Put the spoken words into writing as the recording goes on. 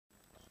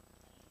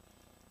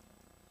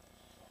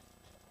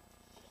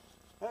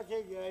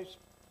Okay guys,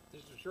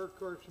 this is a short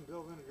course in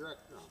building a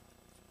direct drum.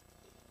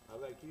 I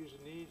like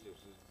using these. This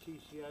is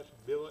a TCS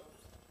Billet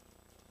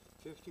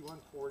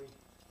 5140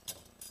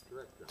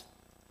 direct drum.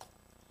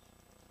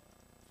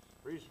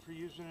 Reason for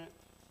using it,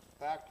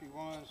 factory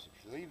ones,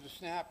 if you leave the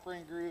snap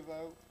ring groove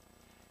out,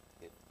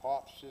 it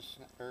pops this,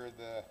 or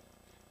the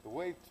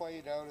wave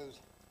plate out of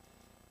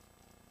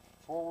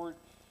forward,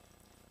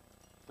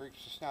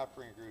 breaks the snap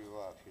ring groove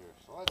off here.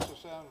 So let's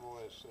assemble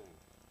this thing.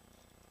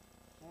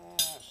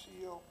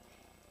 Seal.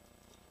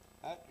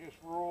 That just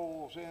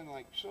rolls in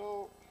like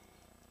so.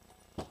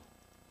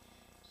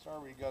 It's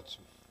already got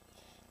some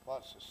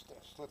lots of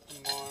stuff. Slip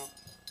them on.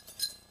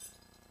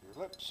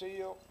 Your lip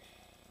seal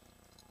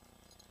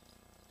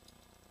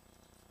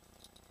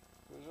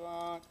goes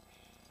on.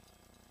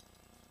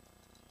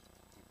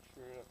 Make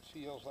sure it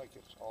feels like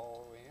it's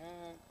all the way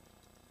in.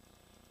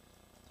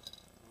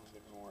 A little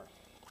bit more.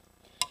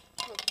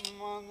 Slip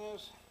them on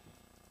this.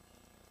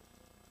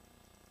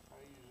 I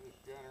use this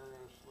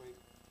generously.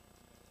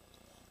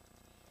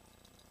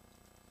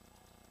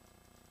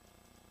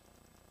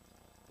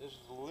 This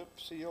is the lip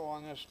seal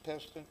on this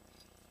piston.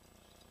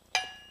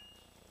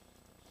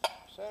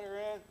 Set her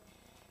in.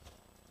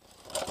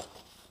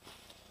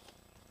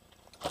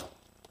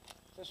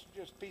 This is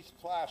just a piece of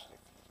plastic.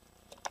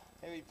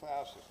 Heavy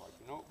plastic, like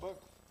a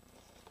notebook.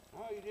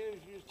 All you do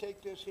is you just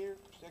take this here,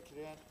 stick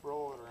it in,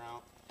 roll it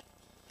around.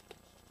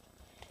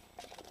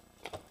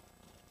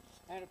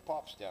 And it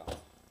pops down.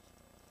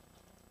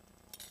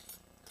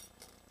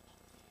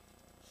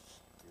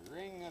 Your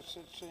ring that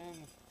sits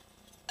in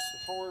the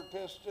forward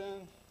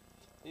piston.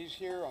 These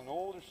here on the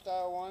older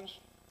style ones,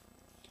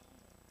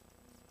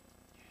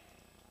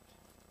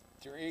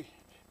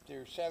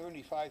 they're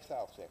 75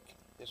 thou thick.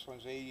 This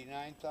one's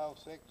 89 thou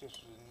thick. This is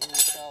a newer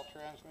style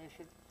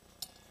transmission.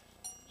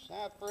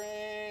 Snap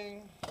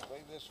ring. I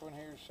believe this one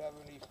here is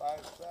 75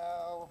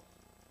 thou.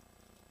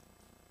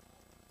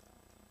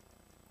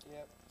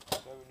 Yep,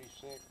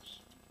 76.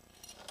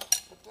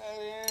 Put that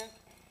in.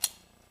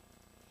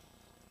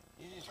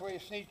 Easiest way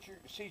to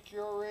seat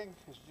your O-ring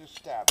is just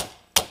stab it.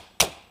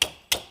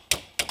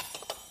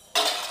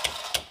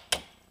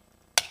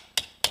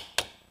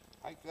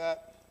 Like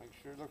that. Make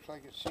sure it looks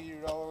like it's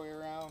seated all the way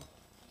around.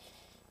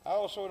 I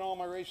also, in all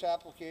my race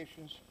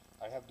applications,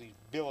 I have these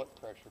billet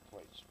pressure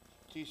plates.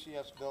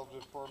 TCS builds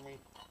it for me.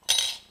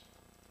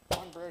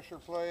 One pressure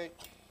plate,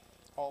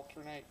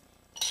 alternate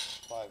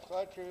 5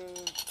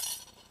 clutches,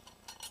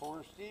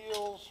 4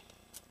 steels.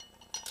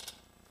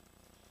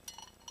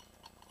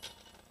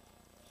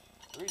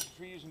 The reason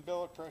for using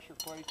billet pressure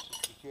plates is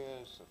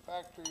because the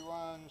factory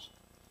ones,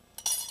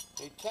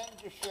 they tend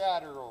to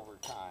shatter over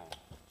time.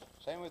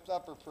 Same with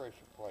upper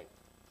pressure plate.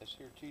 This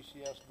here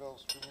TCS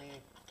builds for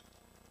me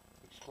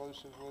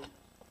exclusively.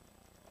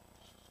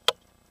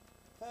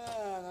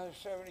 Another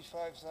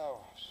 75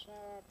 thou.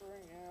 Snap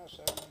ring, yeah,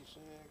 76.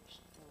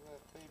 Put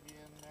that baby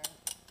in there.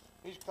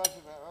 These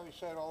clutches, I always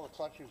said all the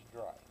clutches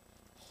dry.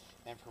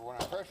 And for when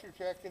I'm pressure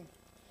checking,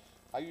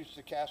 I use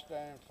the cast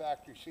iron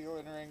factory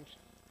sealing rings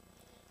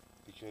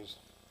because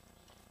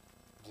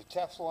the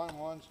Teflon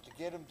ones, to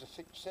get them to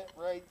sit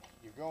right,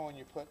 you go and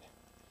you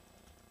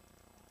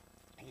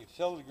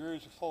fill the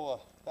grooves full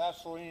of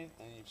Vaseline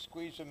and you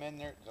squeeze them in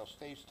there. They'll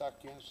stay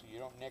stuck in so you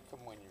don't nick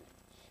them when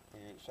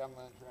you're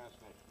assembling the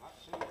transmission.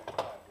 Let's see what we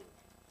got here.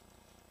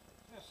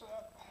 Pick this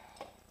up.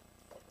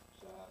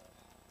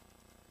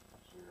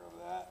 Zero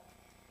that.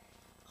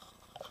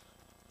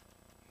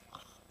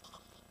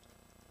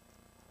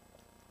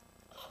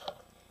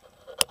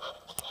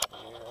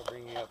 Yeah, I'll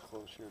bring you up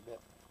closer a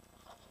bit.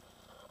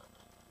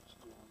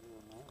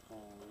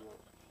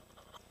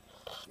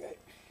 Okay.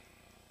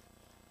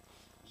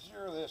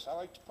 Zero this. I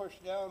like to push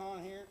down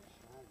on here.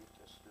 I'll get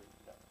this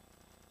straightened up.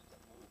 That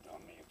moved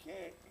on me.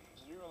 Okay.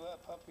 Zero that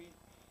puppy.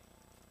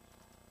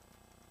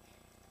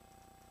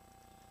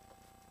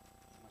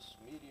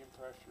 Some medium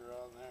pressure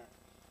on there.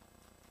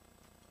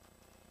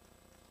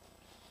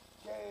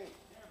 Okay.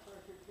 Air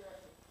pressure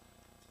check it.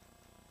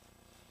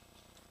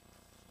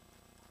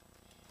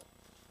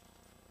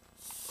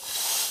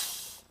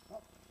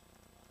 Oh.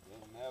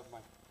 Didn't have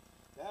my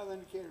dial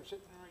indicator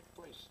sitting in the right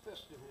place.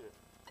 Piston here.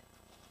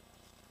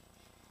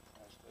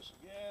 This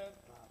again,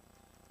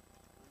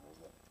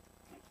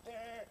 right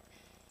there.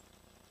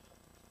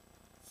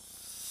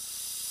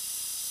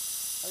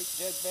 Right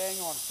dead bang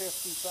on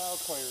 50 thou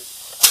clearance.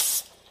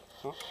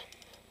 Oh.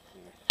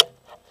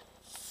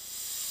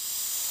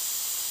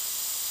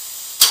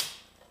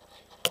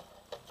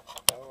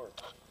 That'll work.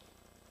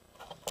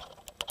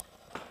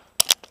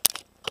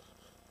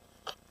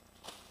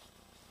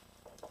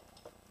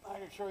 I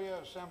can show you how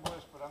to assemble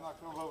this, but I'm not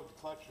going to load the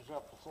clutches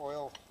up with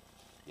oil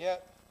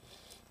yet.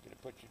 Going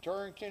to put your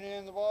Torrington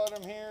in the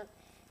bottom here.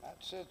 That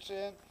sits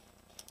in.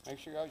 Make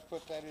sure you always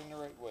put that in the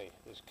right way.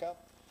 This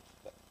cup,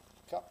 the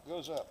cup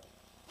goes up.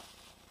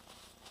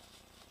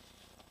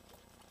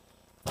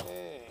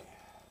 Okay,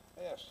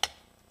 this.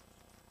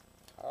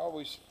 I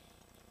always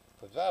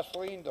put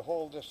Vaseline to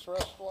hold this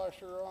thrust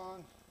washer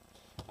on.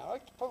 I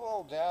like to put a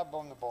little dab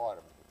on the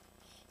bottom.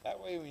 That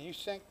way when you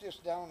sink this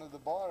down to the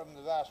bottom,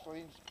 the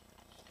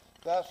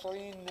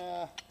Vaseline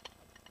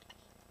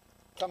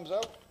comes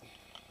out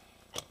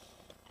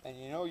and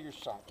you know you're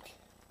sunk.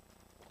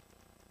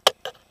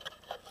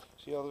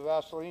 See how the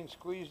Vaseline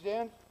squeezed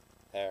in?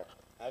 There,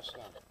 that's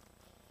done.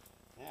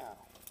 Now,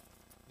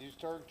 these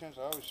targetins,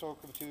 I always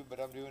soak them too, but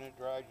I'm doing it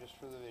dry just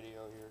for the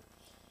video here.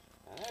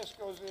 And this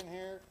goes in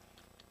here.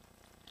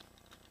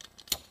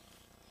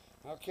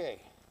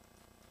 Okay,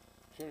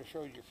 should have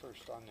showed you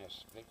first on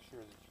this. Make sure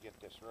that you get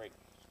this right.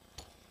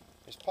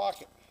 This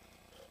pocket.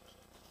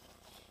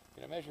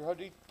 Gonna measure how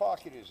deep the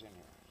pocket is in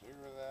here.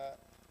 Zero that.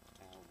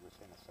 Now we're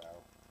within a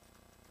thou.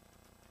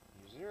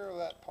 You zero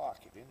that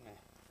pocket in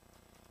there.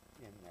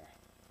 There we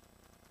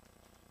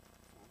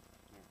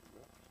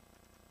go.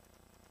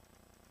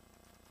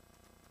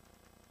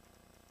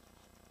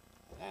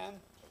 And then,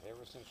 with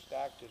everything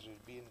stacked as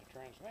it'd be in the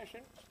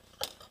transmission,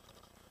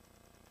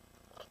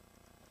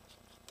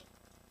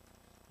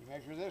 you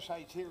measure this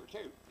height here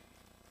too.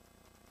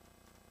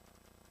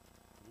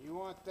 You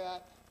want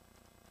that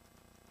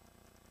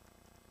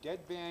dead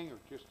bang or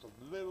just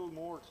a little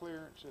more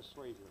clearance this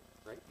way here.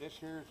 Right? This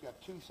here has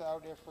got 2 thou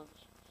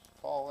difference.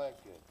 All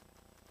that good.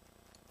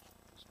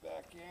 This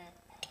back in.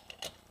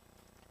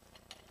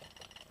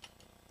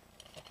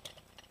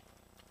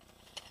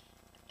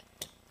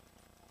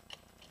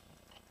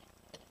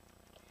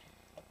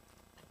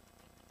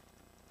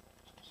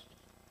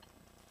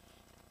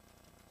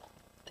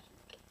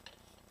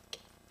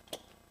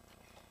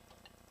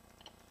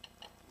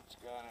 It's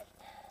got it.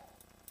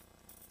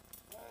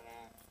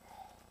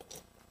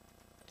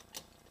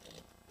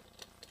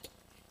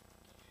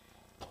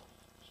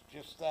 It's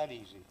just that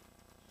easy.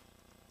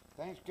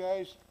 Thanks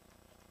guys.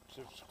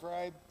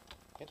 Subscribe.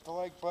 Hit the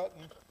like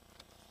button.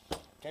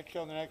 Catch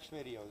you on the next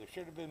video. There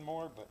should have been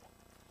more, but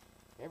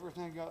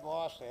everything got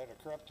lost. I had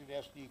a corrupted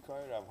SD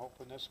card. I'm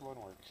hoping this one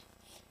works.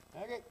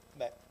 Okay,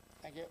 but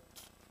thank you.